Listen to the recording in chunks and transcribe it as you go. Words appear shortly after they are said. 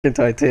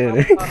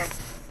Titanic.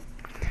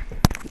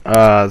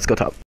 Let's go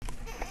top.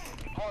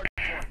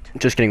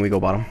 Just kidding, we go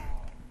bottom.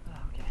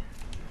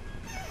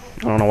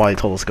 I don't know why you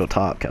told us to go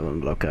top, Kevin,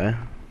 but okay.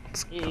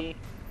 It's kind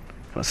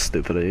of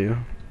stupid of you.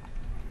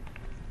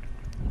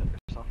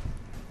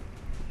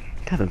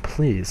 Kevin,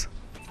 please.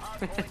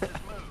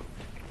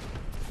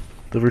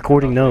 The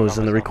recording knows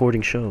and the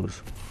recording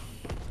shows.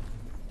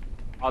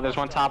 Oh, there's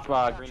one top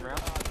green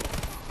round.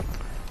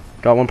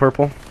 Got one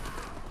purple.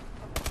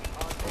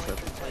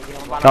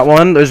 Got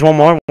one. There's one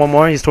more. One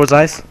more. He's towards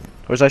ice.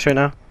 Towards ice right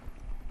now.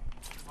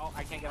 Oh,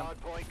 I can't get him.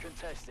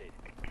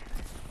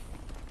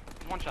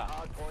 One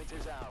shot.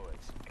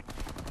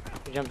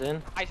 He jumped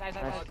in. Ice.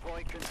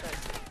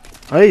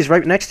 Oh, he's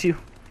right next to you.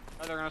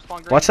 Oh, they're gonna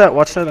spawn green. Watch that.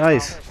 Watch that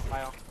ice.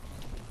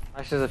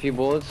 Ice has a few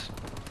bullets.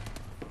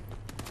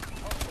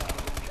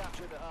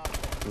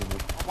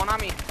 One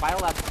on me.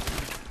 Biolab.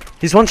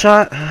 He's one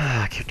shot.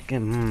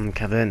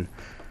 Kevin.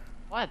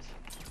 What?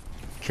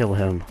 Kill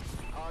him.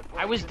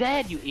 I was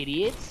dead, you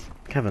idiots.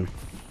 Kevin.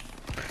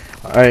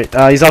 Alright,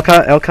 he's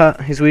L-cut.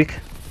 L-cut. He's weak.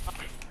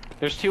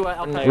 There's two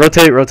L-cut.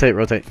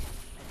 Rotate.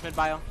 Mid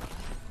bio.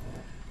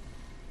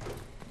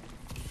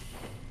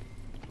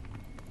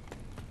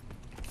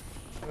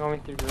 Going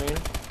through green.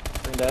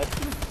 Green dead.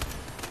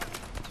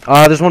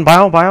 There's one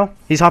bio.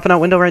 He's hopping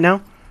out window right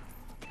now.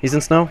 He's in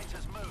snow.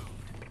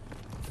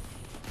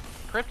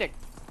 Cryptic.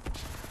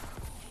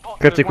 Oh,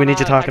 Cryptic, we need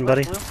you talking,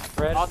 buddy.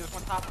 Red. Oh, there's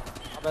one top.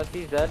 I bet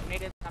he's dead.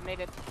 I'm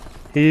naded.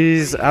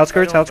 He's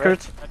outskirts.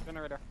 Red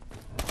generator.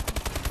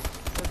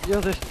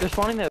 Yo, they're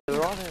spawning there.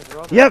 They're all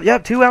there.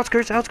 Yep. Two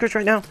outskirts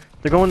right now.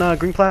 They're going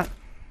green plat.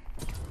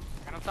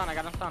 I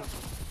got him stunned.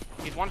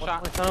 He's one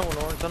shot. One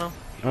orange tunnel.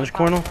 Orange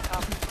corner.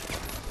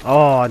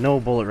 Oh, no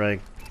bullet reg.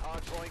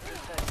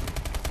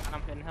 And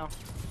I'm hitting hill.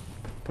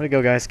 Way to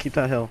go, guys. Keep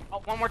that hill.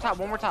 Oh, one more top.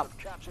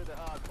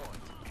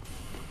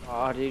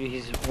 Oh, dude,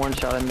 he's one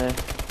shot in there.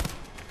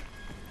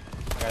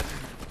 Guys.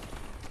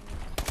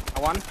 I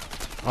won.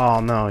 Oh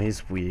no,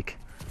 he's weak.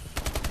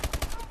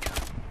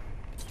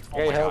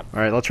 Oh my God.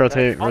 Alright, let's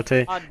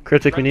rotate.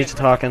 Cryptic, we need you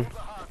talking.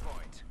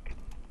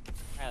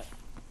 Alright.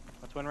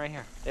 Let's win right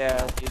here. Yeah,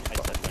 dude. I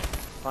just said win.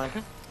 Fine.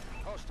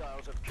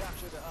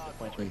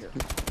 Points right here.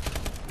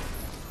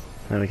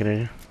 Now we can hear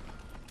you.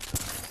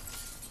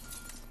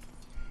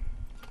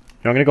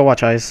 I'm gonna go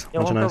watch ice.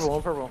 Yeah, Watching ice.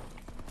 one purple.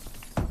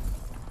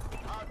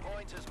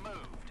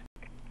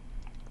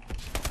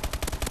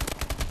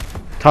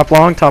 Top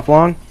long.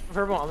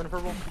 Purple, I'm in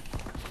purple.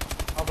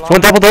 One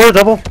double.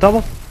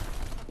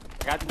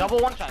 I got double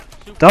one shot.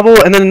 Super.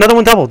 Double, and then another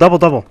one double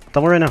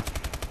right now.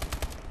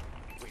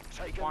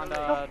 Spawned,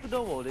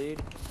 Double,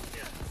 dude.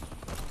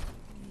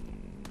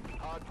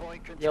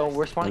 Yo,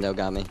 we're spawning. Window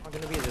got me.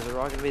 They're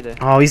all gonna be there.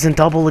 Oh, he's in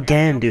double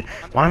again, dude.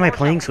 Why am I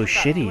playing so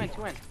shitty?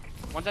 Two in.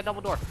 One's at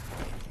double door.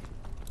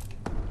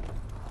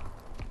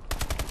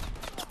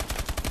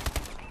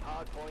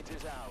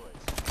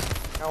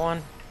 Got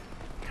one.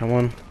 Come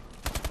on.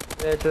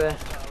 There.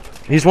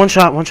 He's one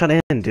shot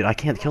in, dude. I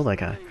can't kill that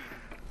guy.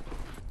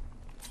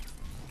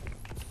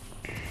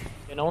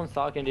 Yeah, no one's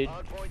talking, dude.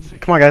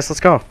 Come on, guys, let's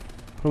go.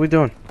 What are we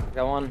doing?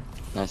 Got one.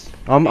 Nice.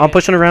 I'm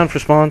pushing around for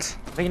spawns.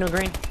 Picking no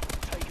green.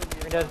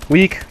 Green dead.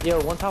 Weak. Yo,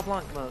 one top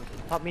long. Come on,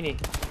 top mini.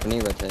 We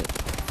need to rotate.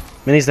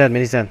 Mini's dead.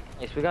 Nice,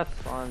 we got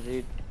spawns,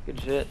 dude. Good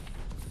shit.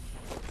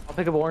 I'll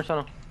pick up orange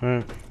tunnel.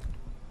 Alright.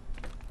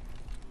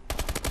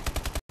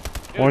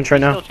 Dude, Orange right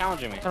he's now. Still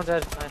challenging me. Tunnel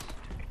dead.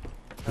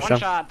 Nice. One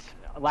shot.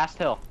 Last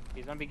hill.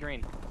 He's gonna be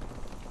green.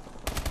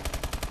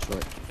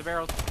 Short. The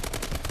barrels.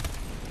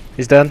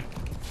 He's dead.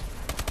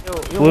 Yo,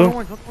 Blue.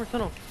 one orange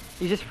tunnel.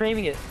 He's just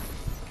framing it.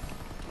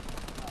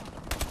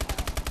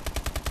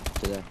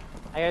 To there.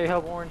 I got your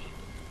help, orange.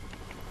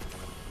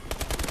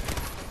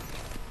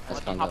 That's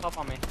Pop combo. up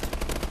on me.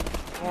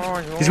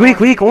 Orange. He's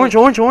weak. Orange.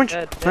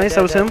 Dead, Nice,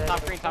 that was him.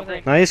 Top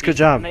green. Nice, good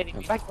job.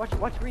 Back,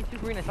 watch green, two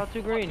green. I saw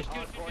two green.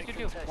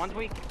 Two. One's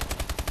weak.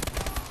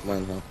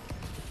 One hill.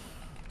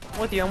 I'm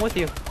with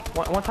you.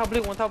 One top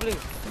blue.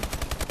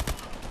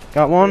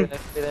 Got one.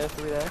 Three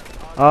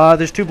there.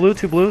 There's two blue,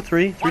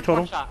 three total.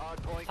 One shot.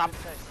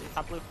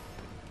 Top blue.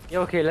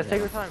 Yo, okay, let's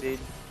take our time, dude.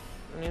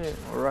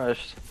 We're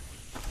rushed.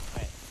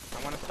 Alright.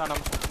 I wanna stun him.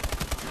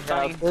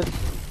 Yeah,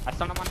 I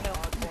stun him on hill.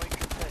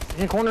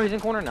 He's in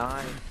corner.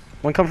 Nice.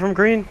 One come from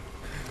green.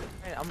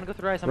 Hey, I'm gonna go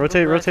through ice.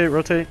 Rotate. Go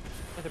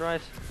through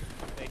ice.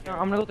 No,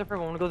 I'm gonna go through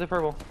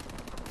purple.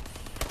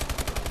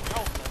 No,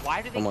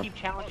 why do they One more. keep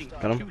challenging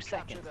Got him. 2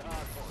 seconds?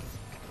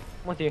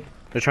 I'm with you.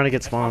 They're trying to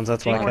get spawns.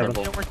 That's why, Kevin.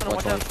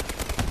 Watch one.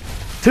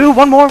 Two.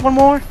 One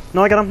more.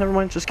 No, I got him. Never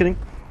mind. Just kidding.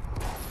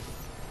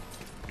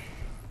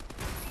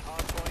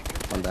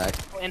 One back.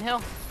 In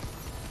hill.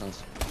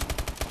 Nice.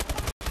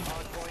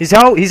 He's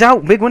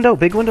out. Big window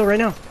right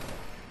now.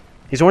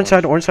 He's orange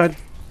side.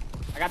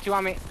 I got two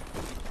on me.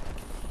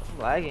 I'm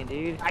lagging,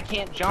 dude. I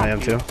can't jump. I am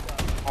too.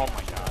 Oh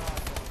my God.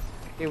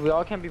 Dude, we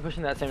all can't be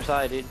pushing that same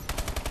side, dude.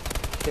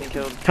 Just getting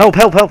killed. Help.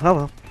 I'm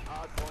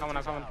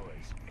coming.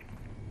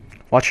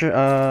 Watch your,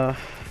 no,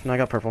 I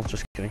got purple.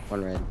 Just kidding.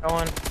 One red. Go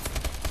on.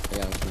 I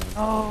got him.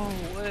 Oh,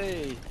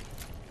 wait.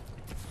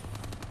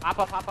 Hop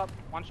up.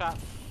 One shot.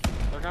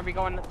 They're gonna be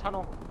going to the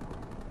tunnel.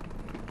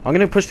 I'm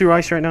gonna push through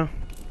ice right now.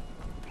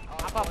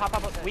 Hop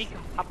up. Weak.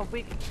 Hop up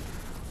weak.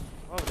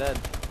 Oh, dead.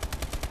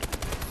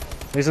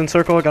 He's in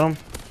circle. I got him.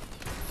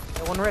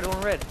 Yeah, one red.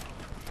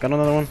 Got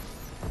another one.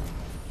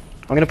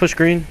 I'm gonna push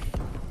green.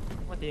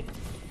 With you.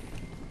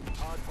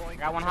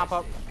 Got one hop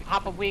up.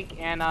 Hop up weak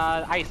and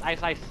ice.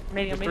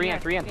 Medium,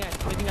 There's three in.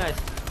 Making ice.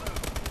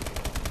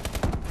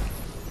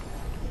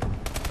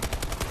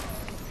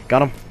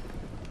 Got him.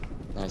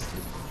 Nice,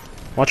 dude.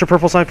 Watch your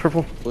purple side.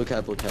 Purple. Blue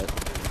cat.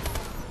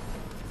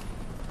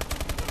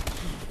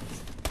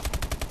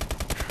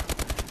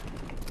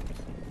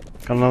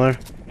 Got another.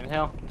 In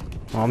hill.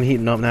 Oh, I'm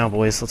heating up now,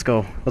 boys. Let's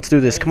go. Let's do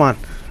this. Come on.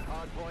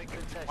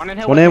 One in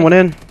hill. One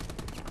in.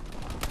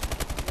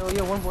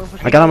 Yo, one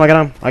push. I got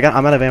him.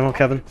 I'm out of ammo,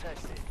 Kevin.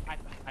 I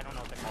don't know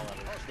what to call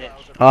it. Ditch.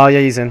 Oh, yeah,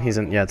 he's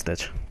in. Yeah, it's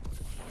ditch.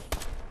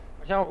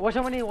 Watch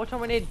out,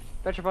 we need.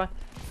 Petrify.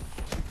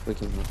 We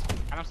can.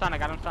 I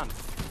got him stunned.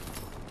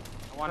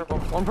 One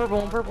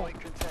purple. Purple,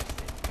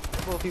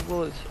 a few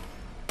bullets.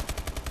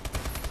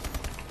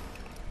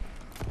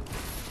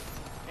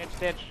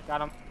 Ditch.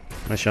 Got him.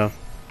 Nice shot.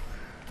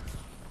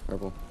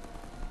 Purple.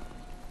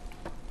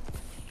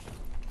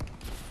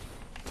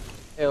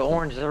 Yeah,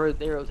 orange,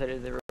 they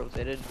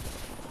rotated.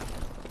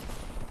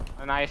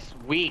 A nice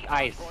weak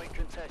ice.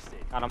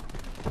 Got him.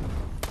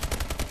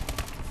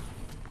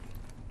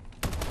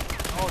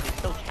 Oh, they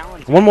still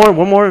challenge. One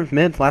more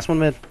mid. Last one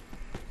mid.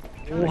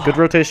 Good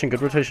rotation.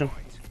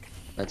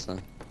 That's not.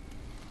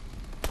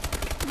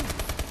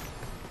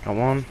 Got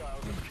one.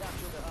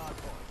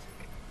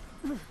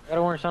 Got an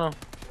orange tunnel.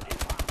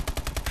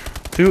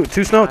 Two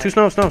snow.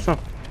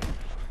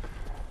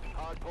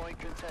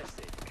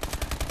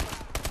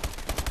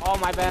 Oh,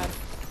 my bad.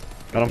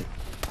 Got him.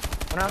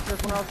 One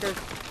outskirts.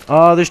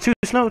 There's two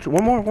snow.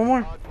 One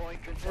more.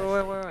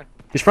 Wait.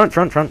 He's front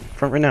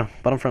right now.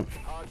 Bottom front.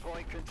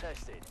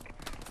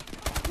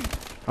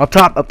 Up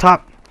top.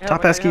 Yeah,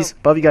 Top wait, ass keys. help.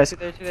 Above you guys. Two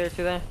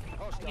there.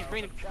 He's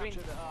green.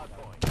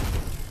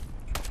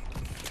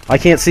 I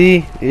can't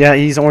see. Yeah,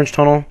 he's orange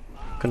tunnel.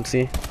 Couldn't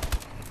see.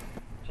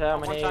 Shout out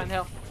my One shot in name.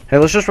 hill. Hey,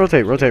 let's just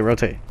rotate. Let's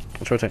rotate.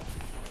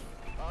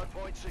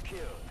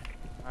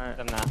 Alright,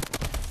 done that.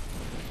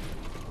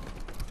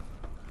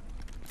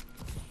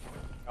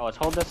 Oh, let's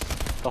hold this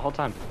the whole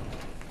time.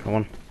 Got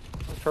one.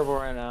 It's purple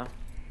right now.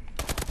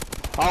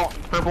 Oh,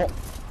 purple.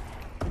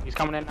 He's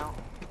coming in now.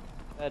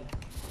 Dead.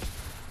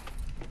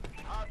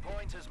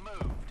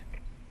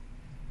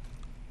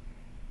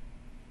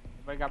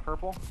 Everybody got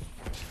purple?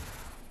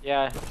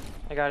 Yeah,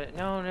 I got it.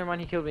 No, never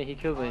mind. He killed me.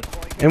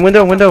 In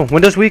window.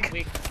 Window's weak.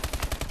 Weak.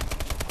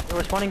 They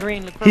were spawning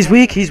green. Look He's purple.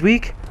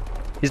 weak.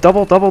 He's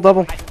double.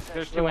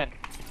 There's two in.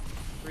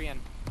 Three in.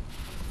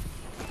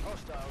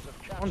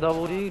 One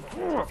double, dude.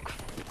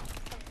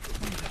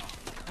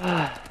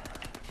 Yeah,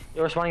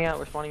 we're spawning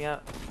out.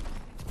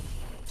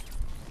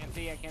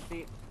 I can't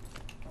see.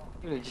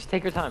 Dude, just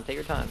take your time. They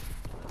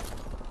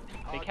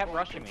kept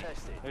rushing me.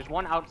 There's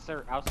one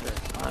outskirts.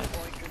 Nice.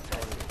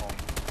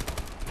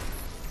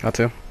 Got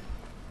two.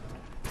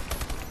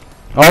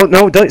 Oh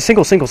no!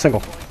 Single.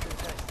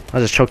 I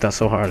just choked that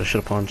so hard. I should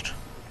have punched.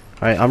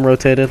 All right, I'm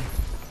rotated.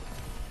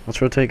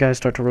 Let's rotate, guys.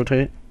 Start to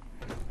rotate.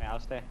 Yeah, I'll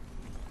stay.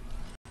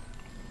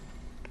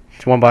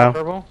 It's one bio.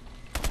 Purple.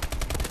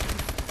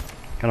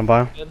 Got him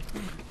bio. Good.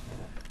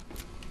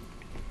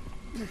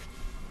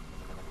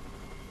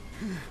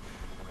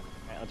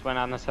 Okay, let's win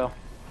on this hill.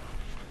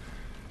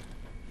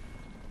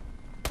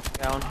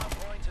 Down.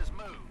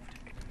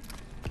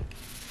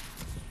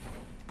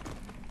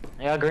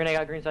 I got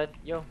green side.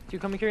 Yo, two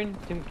coming green.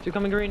 Two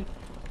coming green.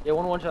 Yeah,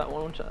 one shot.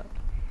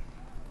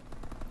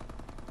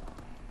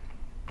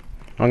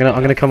 I'm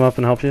gonna come up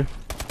and help you.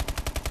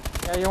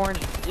 Yeah, you're orange.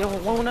 Yo,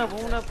 one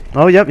up.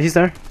 Oh yep, he's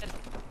there.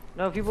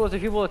 No, a few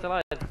bullets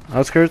alive.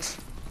 Outskirts.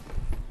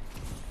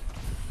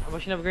 I'm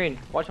pushing up green.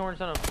 Watch orange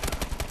tunnel.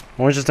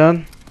 Orange is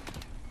done.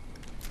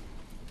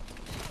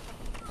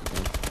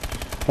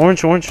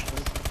 Orange.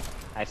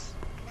 Nice.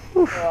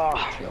 Oh,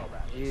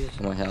 jeez.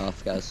 I'm gonna head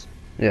off, guys.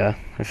 Yeah,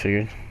 I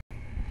figured.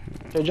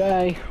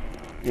 JJ.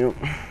 Yep.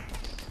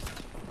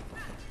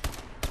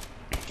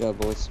 Good job,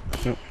 boys.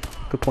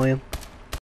 Good plan.